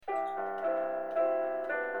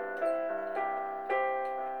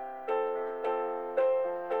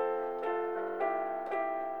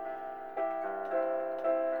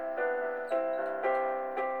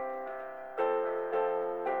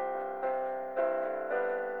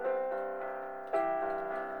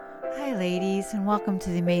Hi ladies, and welcome to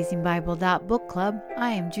the Amazing Bible Book Club.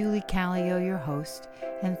 I am Julie Callio, your host,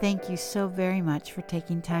 and thank you so very much for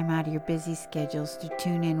taking time out of your busy schedules to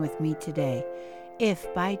tune in with me today.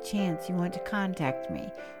 If by chance you want to contact me,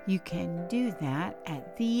 you can do that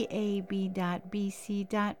at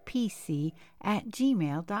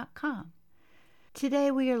theab.bc.pc@gmail.com.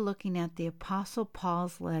 Today we are looking at the Apostle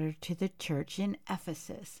Paul's letter to the church in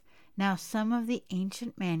Ephesus. Now, some of the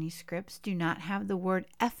ancient manuscripts do not have the word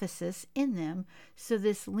Ephesus in them, so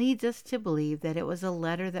this leads us to believe that it was a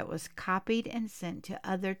letter that was copied and sent to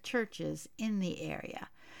other churches in the area.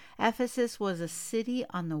 Ephesus was a city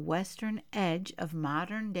on the western edge of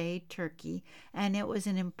modern-day Turkey, and it was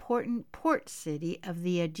an important port city of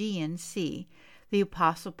the Aegean Sea. The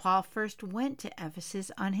Apostle Paul first went to Ephesus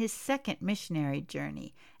on his second missionary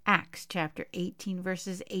journey, Acts chapter 18,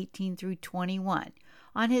 verses 18 through 21.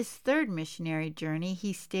 On his third missionary journey,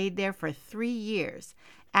 he stayed there for 3 years,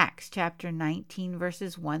 Acts chapter 19,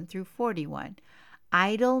 verses 1 through 41.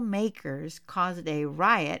 Idol makers caused a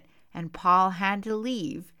riot, and Paul had to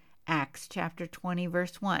leave, Acts chapter 20,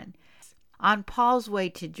 verse 1. On Paul's way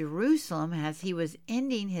to Jerusalem, as he was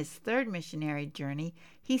ending his third missionary journey,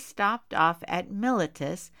 he stopped off at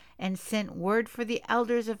Miletus and sent word for the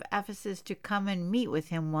elders of Ephesus to come and meet with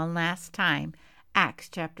him one last time, Acts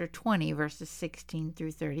chapter 20, verses 16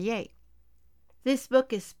 through 38. This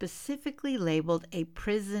book is specifically labeled a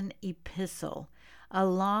prison epistle,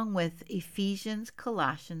 along with Ephesians,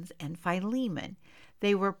 Colossians, and Philemon.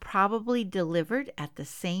 They were probably delivered at the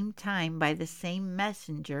same time by the same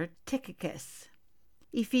messenger, Tychicus.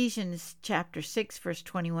 Ephesians chapter 6, verse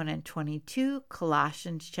 21 and 22,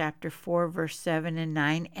 Colossians chapter 4, verse 7 and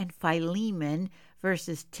 9, and Philemon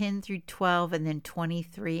verses 10 through 12 and then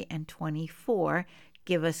 23 and 24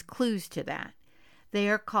 give us clues to that. They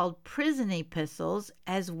are called prison epistles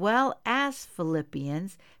as well as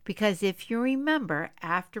Philippians because if you remember,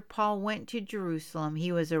 after Paul went to Jerusalem,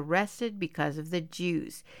 he was arrested because of the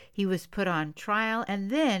Jews. He was put on trial,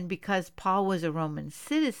 and then because Paul was a Roman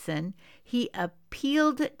citizen, he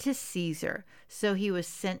appealed to Caesar, so he was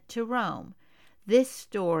sent to Rome. This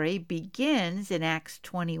story begins in Acts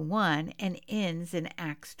 21 and ends in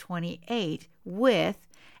Acts 28 with,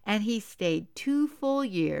 and he stayed 2 full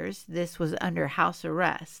years, this was under house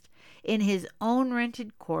arrest, in his own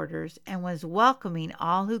rented quarters and was welcoming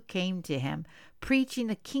all who came to him, preaching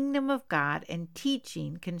the kingdom of God and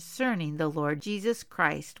teaching concerning the Lord Jesus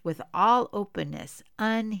Christ with all openness,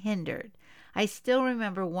 unhindered. I still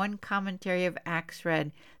remember one commentary of Acts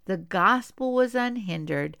read, "The gospel was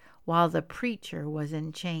unhindered while the preacher was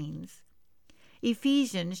in chains."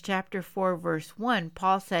 Ephesians chapter 4, verse 1,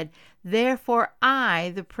 Paul said, "Therefore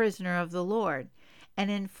I, the prisoner of the Lord."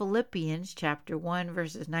 And in Philippians chapter 1,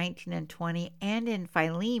 verses 19 and 20, and in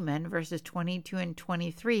Philemon verses 22 and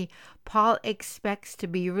 23, Paul expects to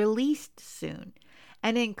be released soon.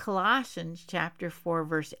 And in Colossians chapter 4,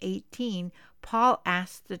 verse 18, Paul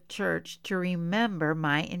asks the church to remember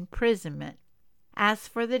my imprisonment. As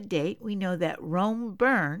for the date, we know that Rome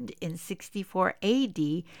burned in 64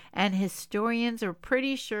 AD, and historians are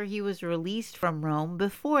pretty sure he was released from Rome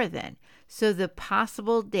before then, so the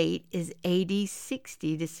possible date is AD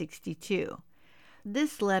 60 to 62.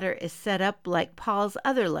 This letter is set up like Paul's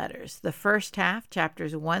other letters. The first half,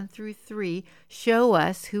 chapters 1 through 3, show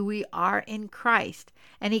us who we are in Christ,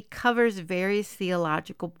 and he covers various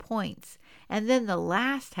theological points. And then the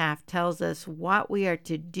last half tells us what we are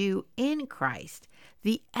to do in Christ,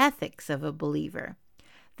 the ethics of a believer.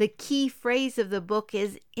 The key phrase of the book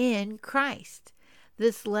is in Christ.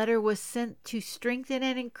 This letter was sent to strengthen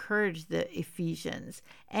and encourage the Ephesians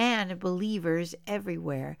and believers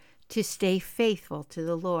everywhere to stay faithful to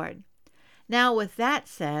the Lord. Now, with that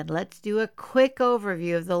said, let's do a quick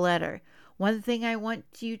overview of the letter. One thing I want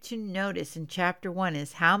you to notice in chapter 1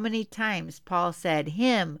 is how many times Paul said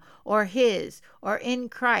him or his or in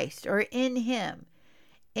Christ or in him.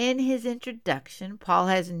 In his introduction, Paul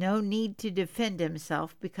has no need to defend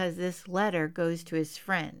himself because this letter goes to his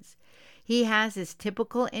friends. He has his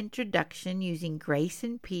typical introduction using grace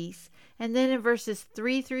and peace, and then in verses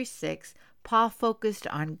 3 through 6, Paul focused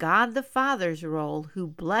on God the Father's role, who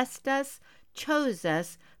blessed us, chose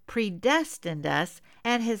us, predestined us,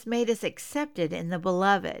 and has made us accepted in the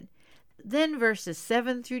Beloved. Then verses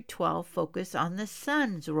 7 through 12 focus on the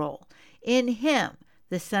Son's role. In him,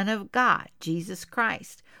 the Son of God, Jesus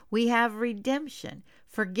Christ, we have redemption,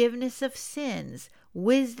 forgiveness of sins,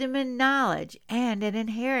 wisdom and knowledge, and an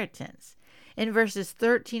inheritance. In verses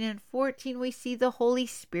 13 and 14, we see the Holy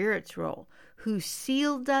Spirit's role, who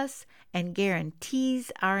sealed us and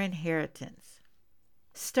guarantees our inheritance.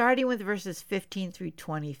 Starting with verses 15 through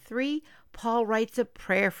 23, Paul writes a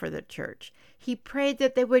prayer for the church. He prayed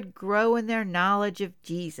that they would grow in their knowledge of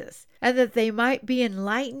Jesus and that they might be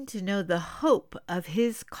enlightened to know the hope of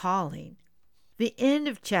his calling. The end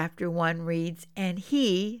of chapter 1 reads, "And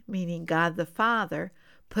he," meaning God the Father,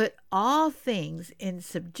 "put all things in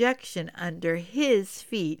subjection under his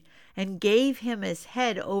feet and gave him as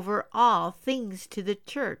head over all things to the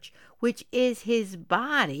church, which is his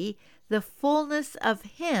body, the fullness of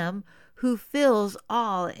him who fills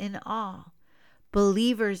all in all."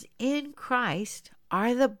 Believers in Christ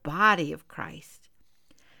are the body of Christ.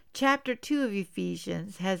 Chapter 2 of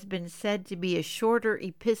Ephesians has been said to be a shorter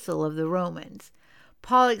epistle of the Romans.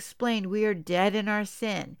 Paul explained we are dead in our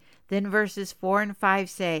sin. Then verses 4 and 5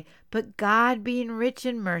 say, "But God, being rich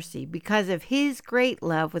in mercy, because of his great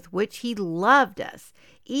love with which he loved us,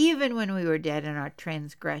 even when we were dead in our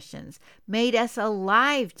transgressions, made us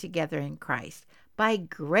alive together in Christ. By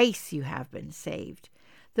grace you have been saved."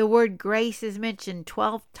 The word grace is mentioned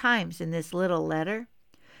 12 times in this little letter.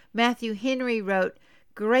 Matthew Henry wrote,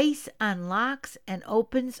 "Grace unlocks and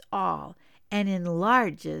opens all and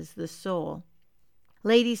enlarges the soul."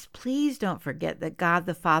 Ladies, please don't forget that God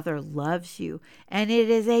the Father loves you, and it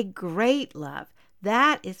is a great love.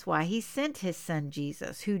 That is why he sent his son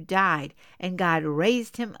Jesus, who died, and God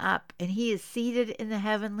raised him up, and he is seated in the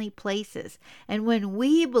heavenly places. And when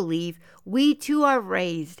we believe, we too are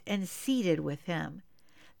raised and seated with him.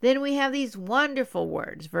 Then we have these wonderful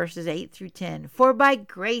words, verses 8 through 10. "For by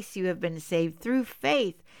grace you have been saved through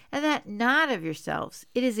faith, and that not of yourselves.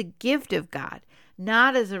 It is a gift of God,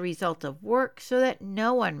 not as a result of work, so that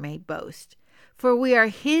no one may boast. For we are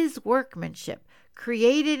his workmanship,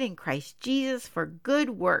 created in Christ Jesus for good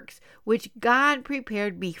works, which God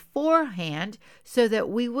prepared beforehand so that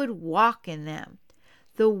we would walk in them."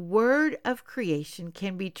 The word of creation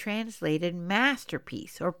can be translated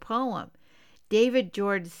masterpiece or poem. David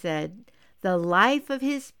George said, "The life of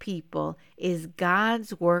his people is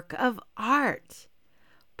God's work of art."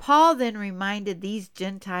 Paul then reminded these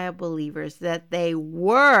Gentile believers that they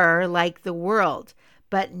were like the world,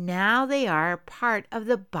 but now they are part of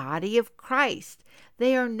the body of Christ.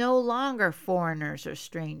 They are no longer foreigners or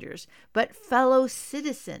strangers, but fellow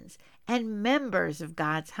citizens and members of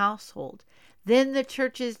God's household. Then the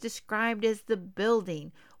church is described as the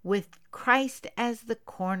building, with Christ as the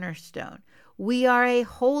cornerstone. We are a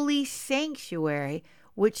holy sanctuary,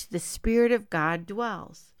 which the Spirit of God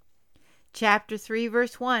dwells. Chapter 3,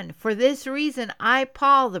 verse 1, "For this reason I,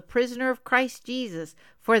 Paul, the prisoner of Christ Jesus,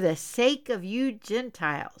 for the sake of you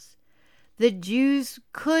Gentiles." The Jews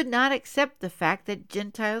could not accept the fact that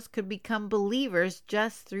Gentiles could become believers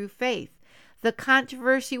just through faith. The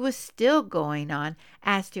controversy was still going on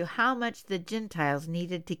as to how much the Gentiles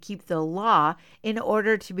needed to keep the law in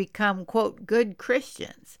order to become, quote, good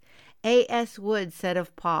Christians. A.S. Wood said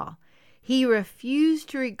of Paul, "He refused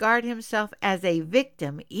to regard himself as a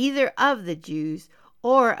victim either of the Jews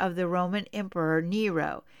or of the Roman Emperor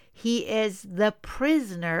Nero. He is the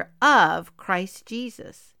prisoner of Christ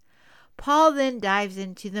Jesus." Paul then dives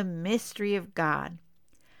into the mystery of God.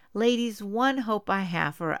 Ladies, one hope I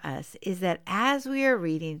have for us is that as we are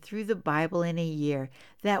reading through the Bible in a year,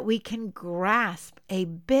 that we can grasp a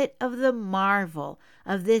bit of the marvel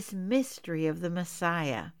of this mystery of the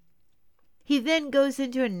Messiah. He then goes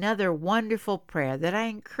into another wonderful prayer that I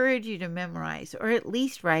encourage you to memorize or at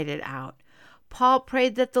least write it out. Paul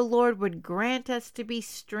prayed that the Lord would grant us to be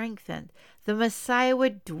strengthened, the Messiah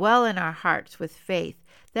would dwell in our hearts with faith,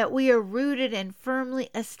 that we are rooted and firmly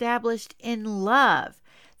established in love,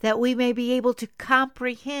 that we may be able to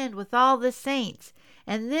comprehend with all the saints.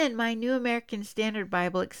 And then my New American Standard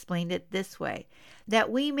Bible explained it this way,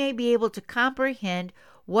 that we may be able to comprehend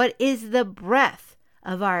what is the breadth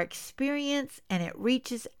of our experience, and it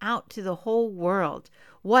reaches out to the whole world.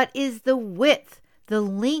 What is the width, the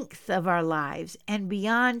length of our lives, and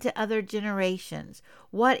beyond to other generations?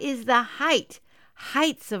 What is the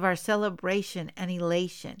heights of our celebration and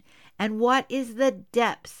elation? And what is the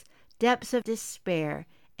depths of despair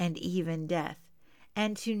and even death?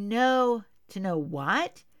 And to know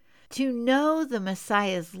what? To know the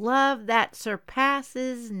Messiah's love that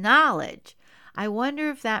surpasses knowledge. I wonder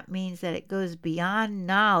if that means that it goes beyond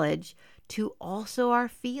knowledge to also our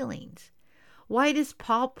feelings. Why does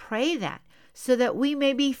Paul pray that? So that we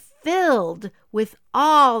may be filled with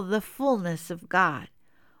all the fullness of God.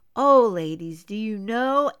 Oh, ladies, do you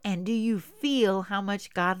know and do you feel how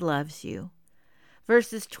much God loves you?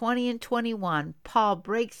 Verses 20 and 21, Paul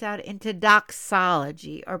breaks out into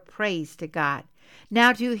doxology or praise to God.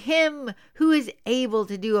 Now to him who is able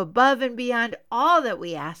to do above and beyond all that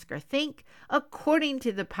we ask or think, according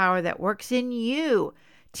to the power that works in you,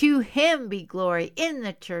 to him be glory in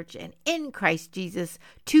the church and in Christ Jesus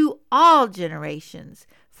to all generations,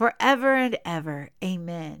 forever and ever.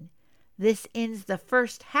 Amen. This ends the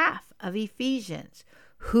first half of Ephesians,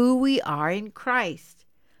 who we are in Christ.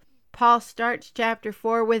 Paul starts chapter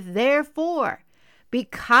 4 with therefore,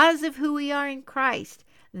 because of who we are in Christ.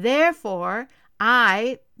 Therefore,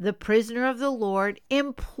 I, the prisoner of the Lord,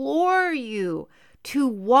 implore you to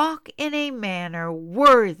walk in a manner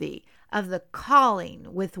worthy of the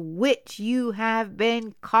calling with which you have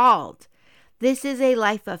been called. This is a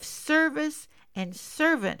life of service and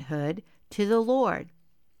servanthood to the Lord.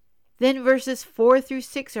 Then verses 4 through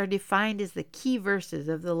 6 are defined as the key verses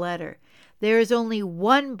of the letter. There is only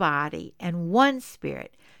one body and one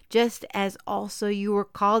Spirit, just as also you were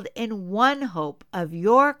called in one hope of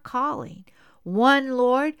your calling, one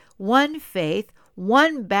Lord, one faith,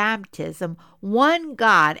 one baptism, one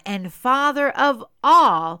God and Father of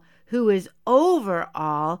all, who is over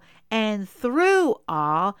all and through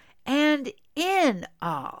all and in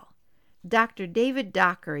all. Dr. David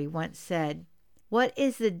Dockery once said, "What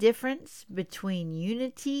is the difference between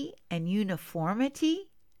unity and uniformity?"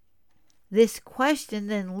 This question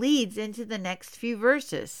then leads into the next few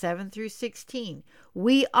verses, 7 through 16.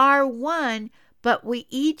 We are one, but we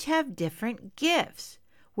each have different gifts.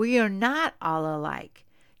 We are not all alike.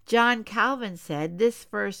 John Calvin said this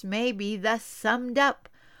verse may be thus summed up: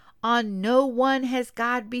 on no one has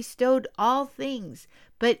God bestowed all things,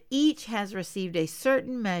 but each has received a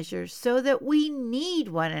certain measure, so that we need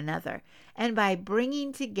one another, and by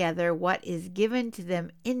bringing together what is given to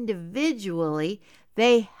them individually,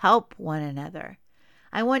 they help one another.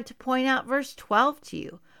 I want to point out verse 12 to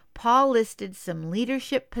you. Paul listed some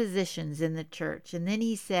leadership positions in the church, and then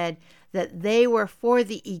he said that they were for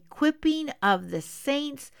the equipping of the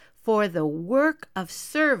saints for the work of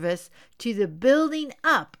service to the building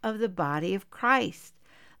up of the body of Christ.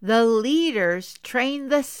 The leaders train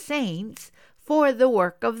the saints for the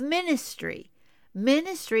work of ministry.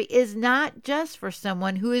 Ministry is not just for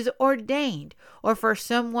someone who is ordained or for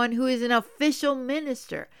someone who is an official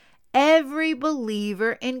minister. Every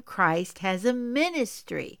believer in Christ has a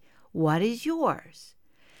ministry. What is yours?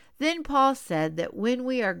 Then Paul said that when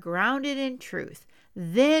we are grounded in truth,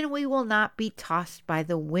 then we will not be tossed by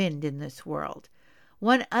the wind in this world.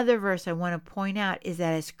 One other verse I want to point out is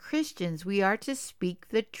that as Christians, we are to speak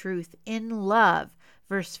the truth in love.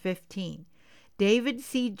 Verse 15. David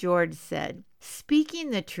C. George said, "Speaking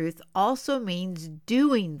the truth also means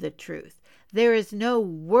doing the truth. There is no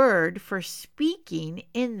word for speaking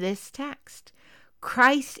in this text.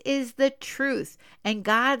 Christ is the truth, and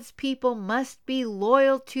God's people must be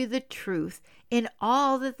loyal to the truth in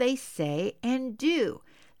all that they say and do.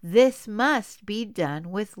 This must be done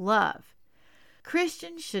with love."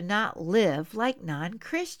 Christians should not live like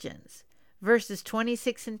non-Christians. Verses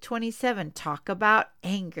 26 and 27 talk about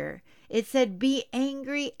anger. It said, "Be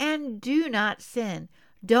angry and do not sin.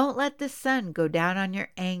 Don't let the sun go down on your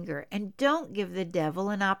anger, and don't give the devil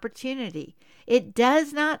an opportunity." It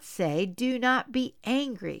does not say, "Do not be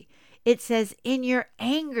angry." It says, "In your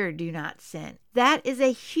anger, do not sin." That is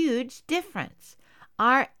a huge difference.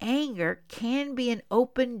 Our anger can be an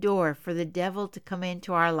open door for the devil to come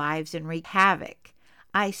into our lives and wreak havoc.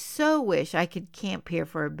 I so wish I could camp here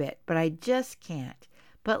for a bit, but I just can't.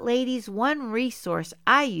 But ladies, one resource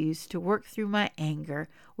I used to work through my anger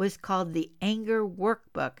was called the Anger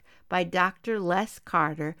Workbook by Dr. Les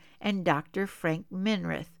Carter and Dr. Frank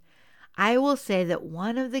Minrith. I will say that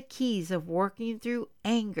one of the keys of working through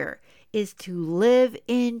anger is to live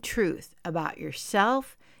in truth about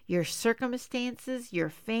yourself, your circumstances, your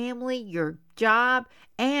family, your job,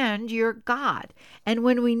 and your God. And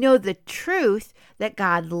when we know the truth that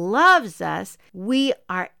God loves us, we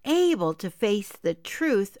are able to face the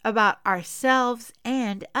truth about ourselves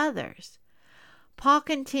and others. Paul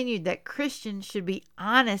continued that Christians should be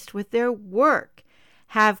honest with their work,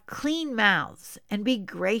 have clean mouths, and be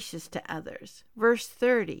gracious to others. Verse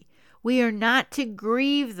 30, we are not to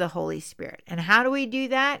grieve the Holy Spirit. And how do we do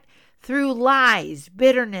that? Through lies,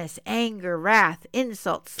 bitterness, anger, wrath,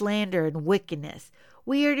 insult, slander, and wickedness.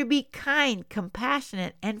 We are to be kind,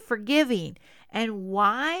 compassionate, and forgiving. And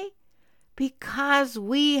why? Because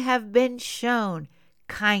we have been shown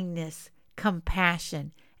kindness,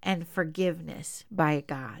 compassion, and forgiveness by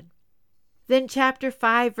God. Then chapter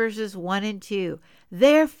 5, verses 1 and 2.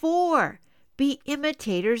 Therefore, be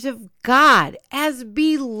imitators of God as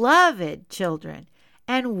beloved children,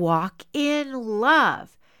 and walk in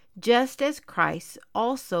love, just as Christ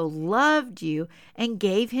also loved you and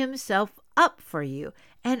gave himself up for you,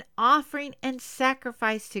 an offering and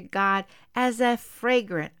sacrifice to God as a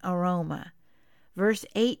fragrant aroma. Verse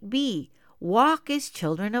 8b, walk as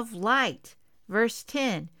children of light. Verse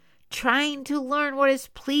 10, trying to learn what is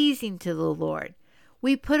pleasing to the Lord.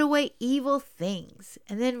 We put away evil things.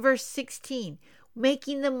 And then verse 16,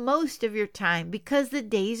 making the most of your time because the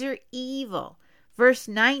days are evil. Verse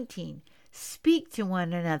 19, speak to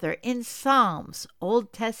one another in psalms,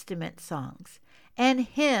 Old Testament songs, and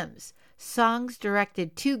hymns, songs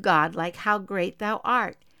directed to God like How Great Thou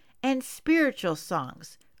Art, and spiritual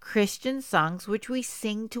songs, Christian songs which we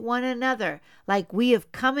sing to one another like we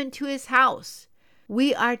have come into his house.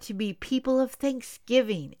 We are to be people of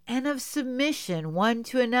thanksgiving and of submission one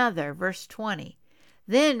to another, verse 20.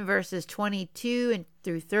 Then verses 22 and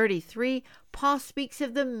through 33, Paul speaks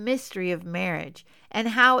of the mystery of marriage and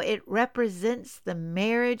how it represents the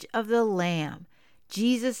marriage of the Lamb.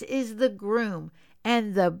 Jesus is the groom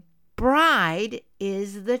and the bride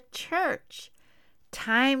is the church.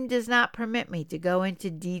 Time does not permit me to go into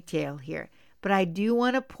detail here, but I do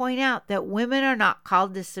want to point out that women are not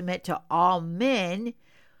called to submit to all men.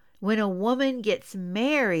 When a woman gets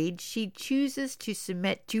married, she chooses to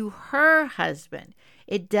submit to her husband.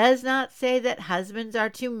 It does not say that husbands are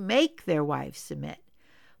to make their wives submit.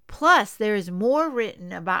 Plus, there is more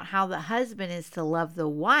written about how the husband is to love the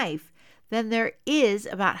wife than there is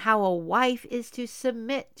about how a wife is to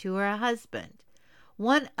submit to her husband.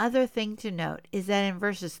 One other thing to note is that in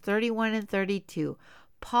verses 31 and 32,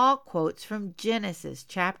 Paul quotes from Genesis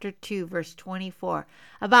chapter 2, verse 24,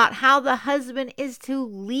 about how the husband is to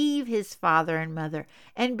leave his father and mother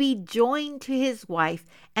and be joined to his wife,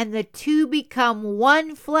 and the two become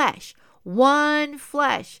one flesh, one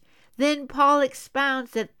flesh. Then Paul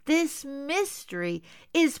expounds that this mystery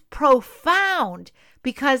is profound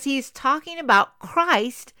because he's talking about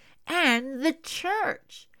Christ and the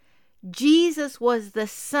church. Jesus was the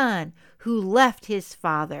son who left his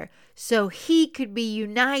father so he could be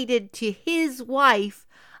united to his wife,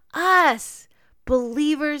 us,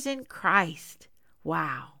 believers in Christ.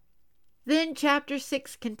 Wow. Then chapter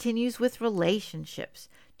 6 continues with relationships.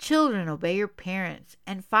 Children, obey your parents,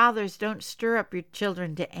 and fathers, don't stir up your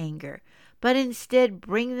children to anger, but instead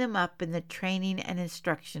bring them up in the training and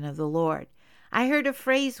instruction of the Lord. I heard a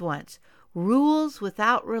phrase once, rules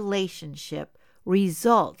without relationship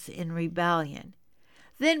results in rebellion.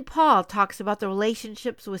 Then Paul talks about the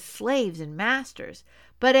relationships with slaves and masters,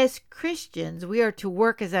 but as Christians we are to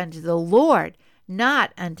work as unto the Lord,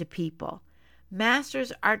 not unto people.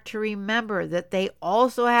 Masters are to remember that they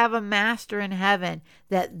also have a master in heaven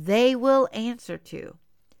that they will answer to.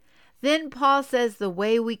 Then Paul says the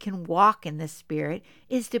way we can walk in the Spirit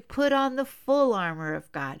is to put on the full armor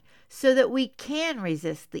of God so that we can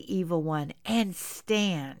resist the evil one and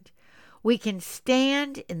stand. We can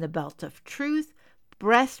stand in the belt of truth,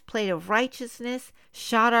 breastplate of righteousness,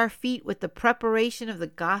 shod our feet with the preparation of the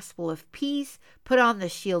gospel of peace, put on the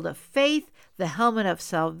shield of faith, the helmet of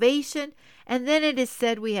salvation, and then it is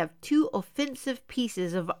said we have two offensive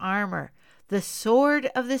pieces of armor, the sword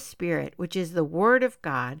of the Spirit, which is the word of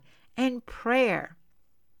God, and prayer.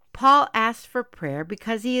 Paul asked for prayer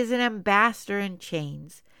because he is an ambassador in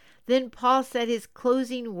chains. Then Paul said his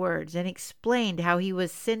closing words and explained how he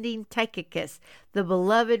was sending Tychicus, the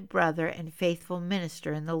beloved brother and faithful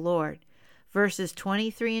minister in the Lord. Verses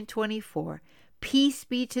 23 and 24, peace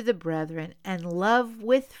be to the brethren and love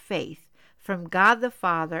with faith from God the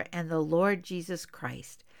Father and the Lord Jesus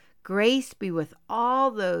Christ. Grace be with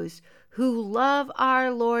all those who love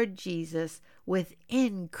our Lord Jesus with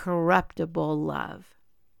incorruptible love.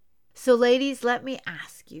 So ladies, let me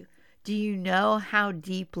ask you, do you know how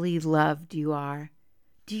deeply loved you are?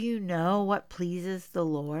 Do you know what pleases the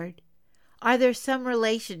Lord? Are there some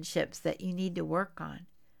relationships that you need to work on?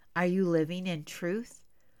 Are you living in truth?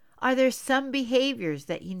 Are there some behaviors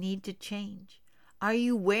that you need to change? Are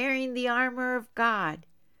you wearing the armor of God?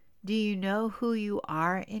 Do you know who you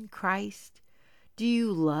are in Christ? Do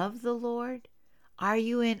you love the Lord? Are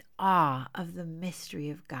you in awe of the mystery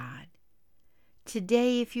of God?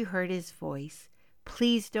 Today, if you heard his voice,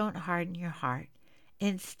 please don't harden your heart.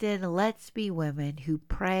 Instead, let's be women who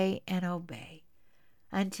pray and obey.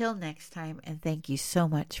 Until next time, and thank you so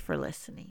much for listening.